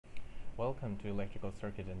Welcome to Electrical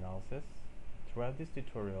Circuit Analysis. Throughout this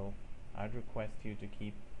tutorial, I'd request you to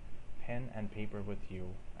keep pen and paper with you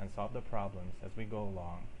and solve the problems as we go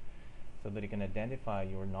along so that you can identify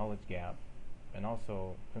your knowledge gap and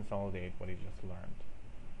also consolidate what you just learned.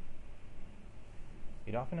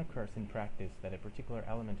 It often occurs in practice that a particular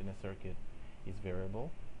element in a circuit is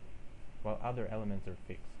variable while other elements are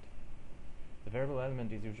fixed. The variable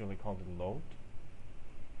element is usually called a load.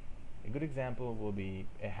 A good example will be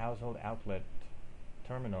a household outlet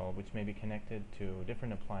terminal which may be connected to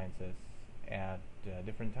different appliances at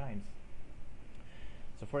different times.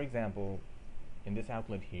 So for example, in this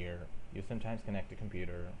outlet here, you sometimes connect a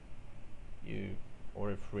computer or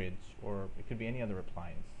a fridge, or it could be any other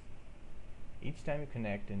appliance. Each time you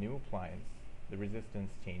connect a new appliance, the resistance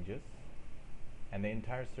changes and the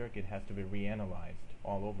entire circuit has to be reanalyzed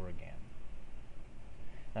all over again.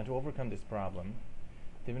 Now, to overcome this problem,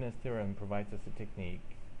 Thevenin's theorem provides us a technique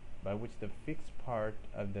by which the fixed part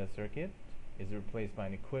of the circuit is replaced by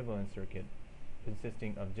an equivalent circuit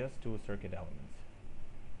consisting of just two circuit elements.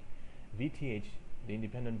 VTH, the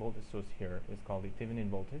independent voltage source here, is called the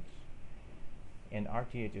Thevenin voltage, and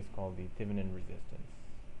RTH is called the Thevenin resistance.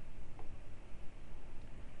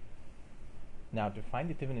 Now, to find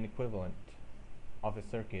the Thevenin equivalent of a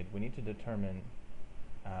circuit, we need to determine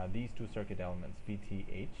these two circuit elements,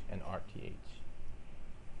 VTH and RTH.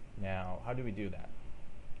 Now, how do we do that?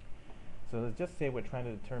 So let's just say we're trying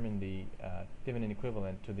to determine the Thevenin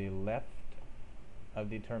equivalent to the left of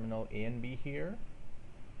the terminal A and B here.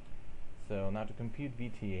 So now to compute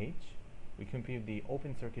VTH, we compute the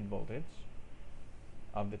open circuit voltage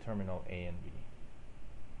of the terminal A and B.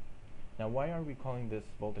 Now, why are we calling this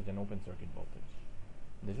voltage an open circuit voltage?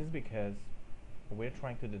 This is because we're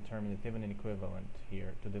trying to determine the Thevenin equivalent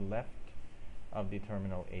here to the left of the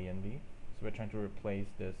terminal A and B. So we're trying to replace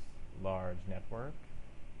this large network,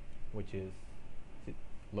 which is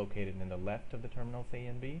located in the left of the terminals A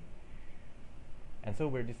and B. And so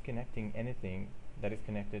we're disconnecting anything that is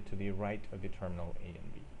connected to the right of the terminal A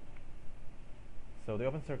and B. So the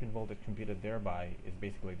open circuit voltage computed thereby is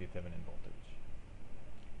basically the Thevenin voltage.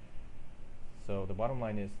 So the bottom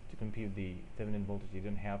line is, to compute the Thevenin voltage, you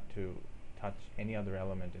don't have to touch any other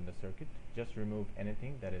element in the circuit. Just remove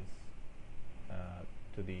anything that is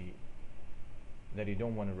that you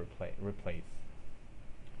don't want to replace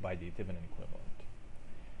by the Thevenin equivalent.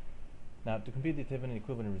 Now, to compute the Thevenin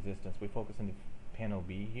equivalent resistance, we focus on the panel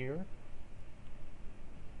B here.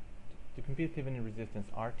 To compute Thevenin resistance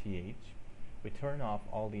RTH, we turn off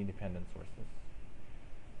all the independent sources.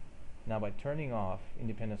 Now, by turning off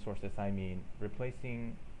independent sources, I mean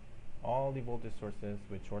replacing all the voltage sources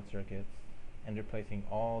with short circuits and replacing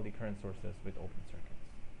all the current sources with open circuits.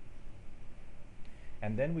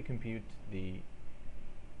 And then we compute the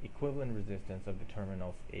equivalent resistance of the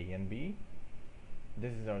terminals A and B.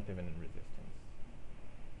 This is our Thevenin resistance.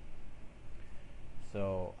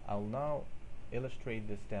 So I'll now illustrate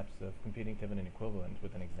the steps of computing Thevenin equivalent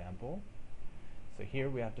with an example. So here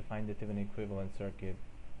we have to find the Thevenin equivalent circuit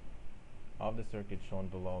of the circuit shown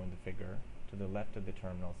below in the figure to the left of the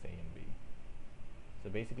terminals A and B. So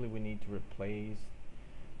basically we need to replace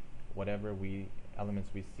whatever elements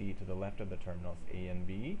we see to the left of the terminals A and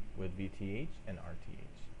B with VTH and RTH.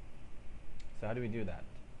 So how do we do that?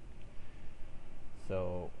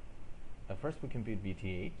 So first we compute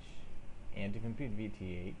VTH, and to compute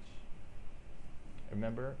VTH,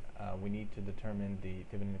 remember we need to determine the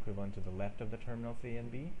Thevenin equivalent to the left of the terminals A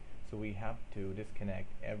and B. So we have to disconnect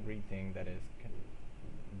everything that is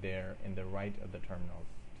there in the right of the terminals,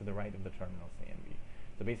 to the right of the terminals A and B.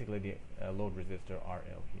 So basically the load resistor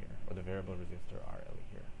RL here, or the variable resistor RL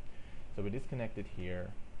here. So we disconnect it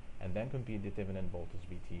here and then compute the Thevenin voltage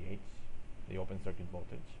VTH, the open circuit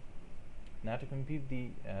voltage. Now, to compute the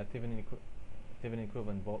Thevenin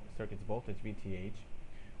equivalent circuit's voltage VTH,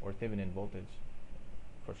 or Thevenin voltage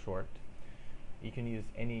for short, you can use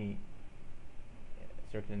any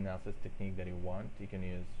circuit analysis technique that you want. You can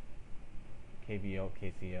use KVL,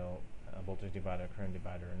 KCL, voltage divider, current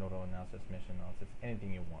divider, nodal analysis, mesh analysis,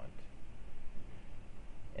 anything you want.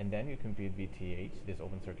 And then you compute VTH, this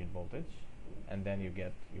open circuit voltage, and then you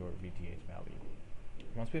get your VTH value.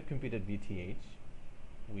 Once we've computed VTH,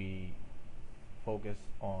 we focus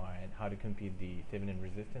on how to compute the Thevenin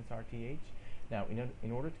resistance RTH. Now,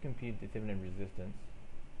 in order to compute the Thevenin resistance,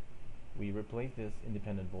 we replace this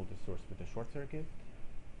independent voltage source with a short circuit,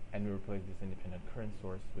 and we replace this independent current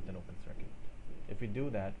source with an open circuit. If we do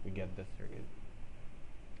that, we get this circuit.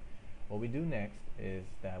 What we do next is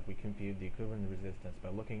that we compute the equivalent resistance by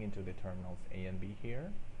looking into the terminals A and B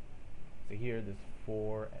here. So here, this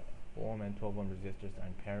 4 ohm and 12 ohm resistors are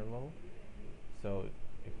in parallel. So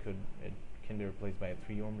it can be replaced by a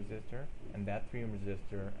 3 ohm resistor, and that 3 ohm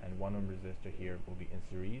resistor and 1 ohm resistor here will be in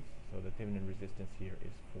series, so the Thevenin resistance here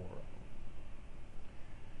is 4 ohm.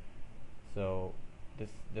 So this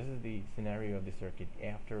is the scenario of the circuit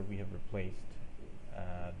after we have replaced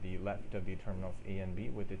the left of the terminals A and B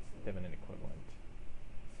with its Thevenin equivalent.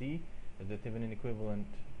 See that the Thevenin equivalent,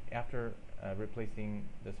 after replacing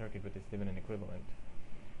the circuit with its Thevenin equivalent,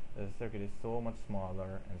 the circuit is so much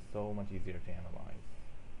smaller and so much easier to analyze.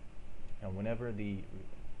 And whenever the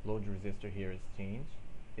load resistor here is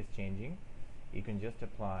changing, you can just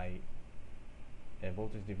apply a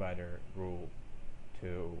voltage divider rule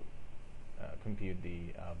to compute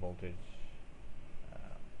the voltage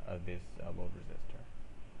of this load resistor.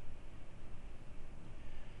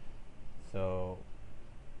 So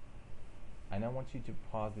I now want you to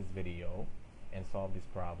pause this video and solve this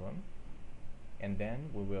problem, and then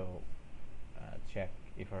we will check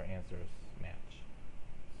if our answers match.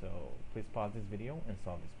 So please pause this video and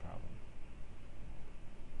solve this problem.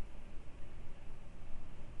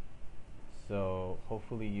 So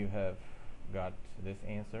hopefully you have got this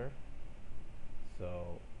answer.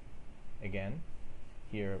 So again,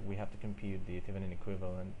 here we have to compute the Thevenin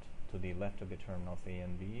equivalent to the left of the terminals A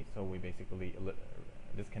and B. So we basically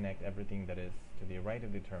disconnect everything that is to the right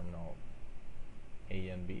of the terminal A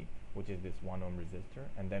and B, which is this 1 ohm resistor,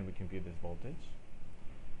 and then we compute this voltage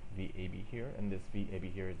VAB here, and this VAB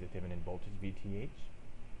here is the Thevenin voltage VTH.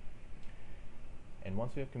 And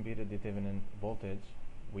once we have computed the Thevenin voltage,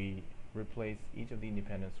 we replace each of the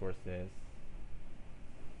independent sources.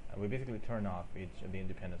 We basically turn off each of the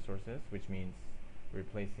independent sources, which means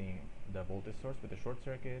replacing the voltage source with a short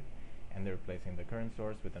circuit, and they're replacing the current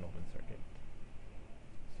source with an open circuit.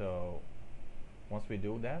 So once we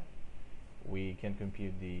do that, we can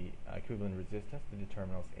compute the equivalent resistance to the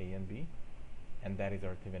terminals A and B, and that is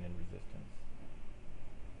our Thevenin resistance.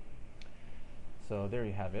 So there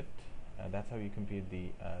you have it. That's how you compute the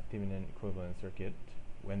Thevenin equivalent circuit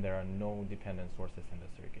when there are no dependent sources in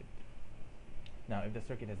the circuit. Now, if the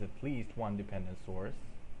circuit has at least one dependent source,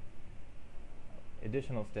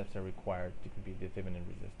 additional steps are required to compute the Thevenin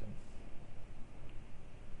resistance.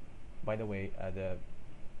 By the way, the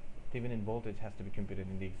Thevenin voltage has to be computed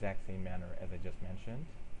in the exact same manner as I just mentioned,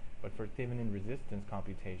 but for Thevenin resistance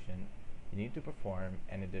computation, you need to perform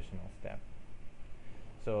an additional step.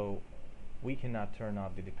 So we cannot turn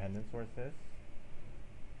off the dependent sources.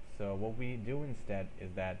 So what we do instead is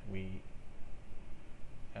that we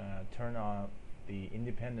turn off the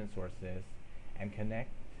independent sources and connect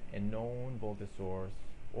a known voltage source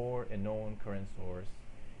or a known current source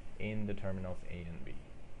in the terminals A and B.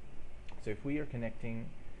 So if we are connecting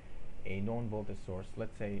a known voltage source,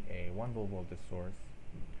 let's say a 1 volt voltage source,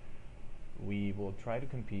 we will try to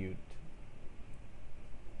compute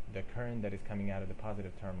the current that is coming out of the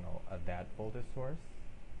positive terminal of that voltage source.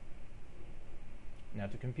 Now,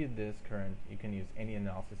 to compute this current, you can use any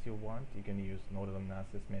analysis you want. You can use nodal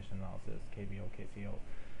analysis, mesh analysis, KVO, KCO,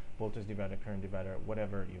 voltage divider, current divider,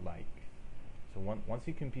 whatever you like. So once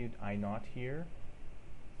you compute I0 here,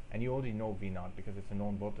 and you already know V0 because it's a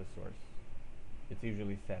known voltage source, it's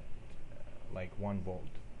usually set like 1 volt.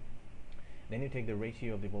 Then you take the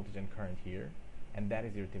ratio of the voltage and current here, and that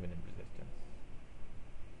is your Thevenin resistance.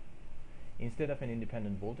 Instead of an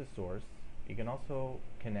independent voltage source, you can also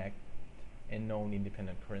connect a known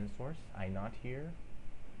independent current source, I0 here.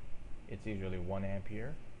 It's usually 1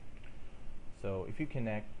 ampere. So if you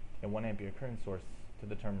connect a 1 ampere current source to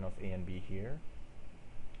the terminals A and B here,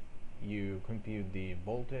 you compute the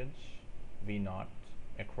voltage V0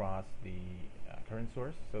 across the current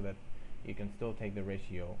source so that you can still take the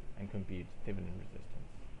ratio and compute Thevenin resistance.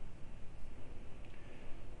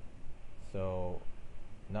 So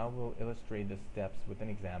now we'll illustrate the steps with an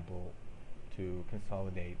example to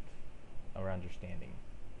consolidate our understanding.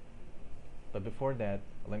 But before that,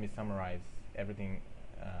 let me summarize everything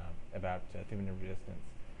about Thevenin resistance,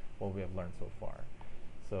 what we have learned so far.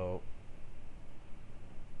 So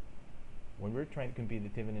when we're trying to compute the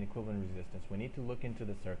Thevenin equivalent resistance, we need to look into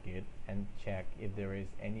the circuit and check if there is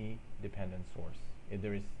any dependent source. If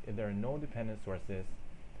there are no dependent sources,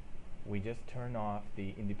 we just turn off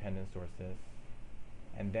the independent sources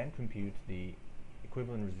and then compute the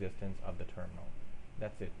equivalent resistance of the terminal.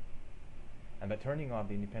 That's it. And by turning off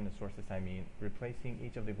the independent sources, I mean replacing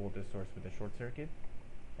each of the voltage source with a short circuit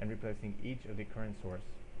and replacing each of the current source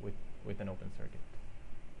with an open circuit.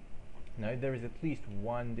 Now, if there is at least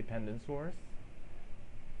one dependent source,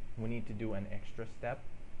 we need to do an extra step.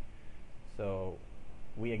 So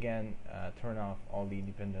we again turn off all the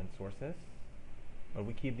dependent sources, but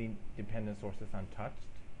we keep the dependent sources untouched,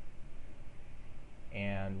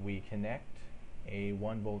 and we connect a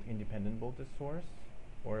 1 volt independent voltage source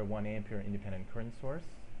or a 1 ampere independent current source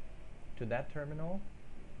to that terminal,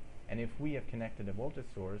 and if we have connected a voltage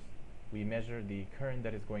source, we measure the current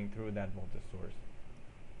that is going through that voltage source.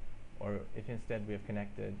 Or if instead we have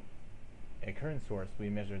connected a current source, we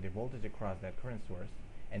measure the voltage across that current source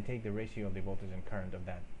and take the ratio of the voltage and current of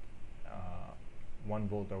that 1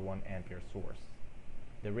 volt or 1 ampere source.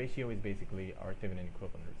 The ratio is basically our Thevenin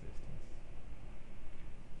equivalent resistance.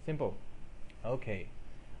 Simple. Okay,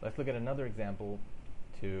 let's look at another example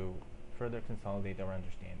to further consolidate our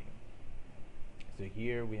understanding. So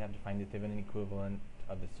here we have to find the Thevenin equivalent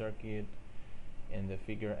of the circuit in the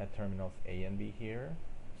figure at terminals A and B here.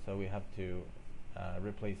 So we have to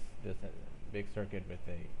replace this big circuit with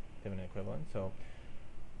a Thevenin equivalent. So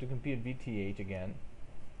to compute VTH again,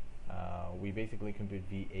 we basically compute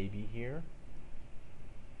VAB here,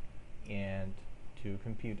 and to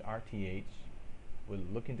compute RTH, we'll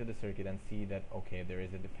look into the circuit and see that okay, there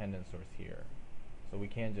is a dependent source here, so we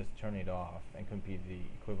can't just turn it off and compute the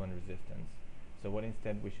equivalent resistance. So what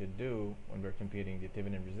instead we should do when we're computing the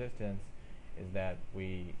Thevenin resistance is that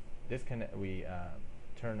we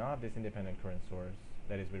turn off this independent current source,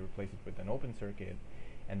 that is, we replace it with an open circuit,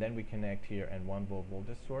 and then we connect here a 1 volt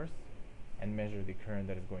voltage source and measure the current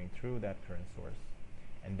that is going through that current source,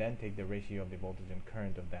 and then take the ratio of the voltage and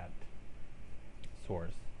current of that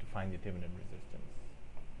source to find the Thevenin resistance.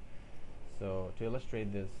 So to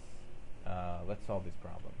illustrate this, let's solve this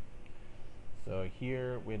problem. So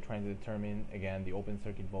here we're trying to determine again the open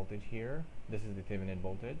circuit voltage here. This is the Thevenin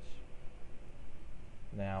voltage.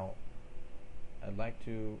 Now I'd like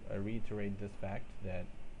to reiterate this fact that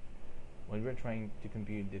when we're trying to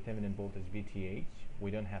compute the Thevenin voltage VTH, we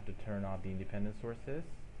don't have to turn off the independent sources,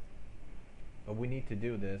 but we need to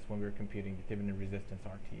do this when we're computing the Thevenin resistance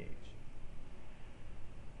RTH.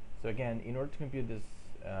 So again, in order to compute this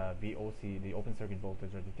VOC, the open circuit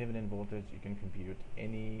voltage, or the Thevenin voltage, you can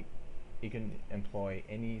employ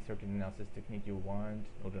any circuit analysis technique you want,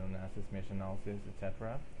 nodal analysis, mesh analysis,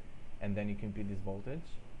 etc., and then you compute this voltage.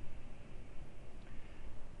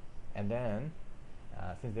 And then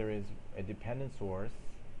since there is a dependent source,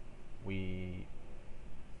 we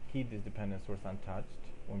keep this dependent source untouched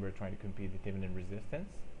when we're trying to compute the Thevenin resistance.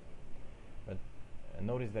 But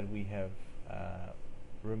notice that we have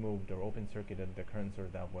removed or open circuited the current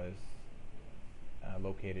source that was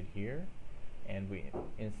located here, and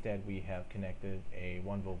instead we have connected a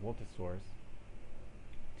 1 volt voltage source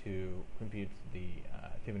to compute the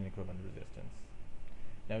Thevenin equivalent resistance.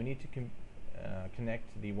 Now we need to connect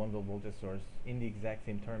the 1 volt voltage source in the exact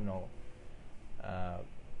same terminal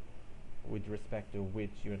with respect to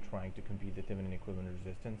which you're trying to compute the Thevenin equivalent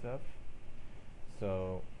resistance of.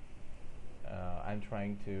 So I'm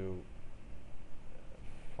trying to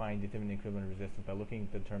find the Thevenin equivalent resistance by looking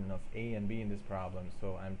at the terminals A and B in this problem.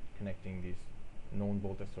 So I'm connecting this known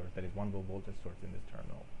voltage source, that is 1 volt voltage source, in this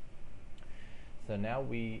terminal. So now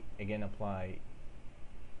we again apply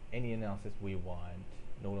any analysis we want,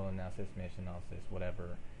 nodal analysis, mesh analysis,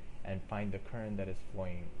 whatever, and find the current that is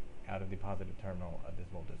flowing out of the positive terminal of this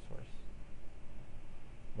voltage source.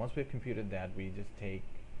 Once we've computed that, we just take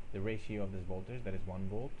the ratio of this voltage, that is 1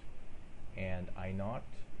 volt, and I naught,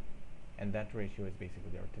 and that ratio is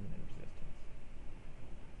basically our Thevenin resistance.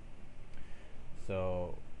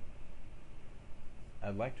 So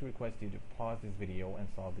I'd like to request you to pause this video and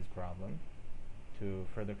solve this problem to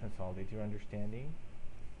further consolidate your understanding.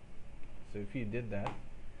 So if you did that,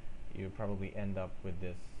 you probably end up with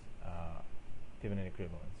this Thevenin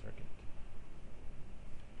equivalent circuit.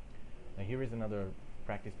 Now here is another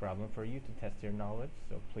practice problem for you to test your knowledge.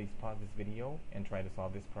 So please pause this video and try to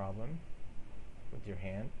solve this problem with your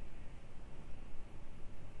hand.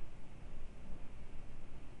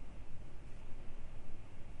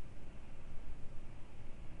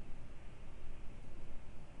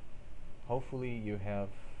 Hopefully you have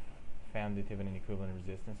found the Thevenin equivalent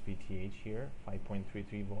resistance VTH here,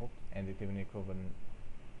 5.33 volt, and the Thevenin equivalent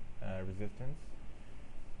resistance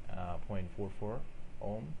 0.44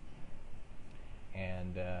 ohm.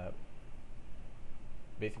 And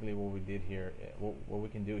basically what we did here, what we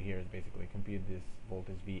can do here is basically compute this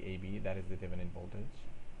voltage VAB, that is the Thevenin voltage,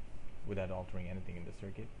 without altering anything in the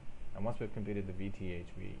circuit. And once we've computed the VTH,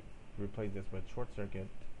 we replace this with short circuit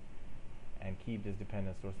and keep this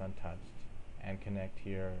dependent source untouched, and connect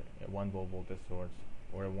here a 1 volt voltage source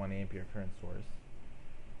or a 1 ampere current source,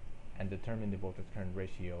 and determine the voltage current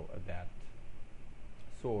ratio of that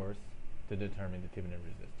source to determine the Thevenin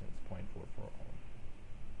resistance, 0.44 ohm.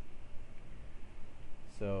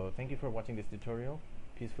 So thank you for watching this tutorial.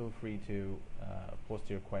 Please feel free to post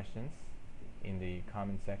your questions in the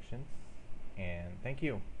comment sections, and thank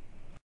you.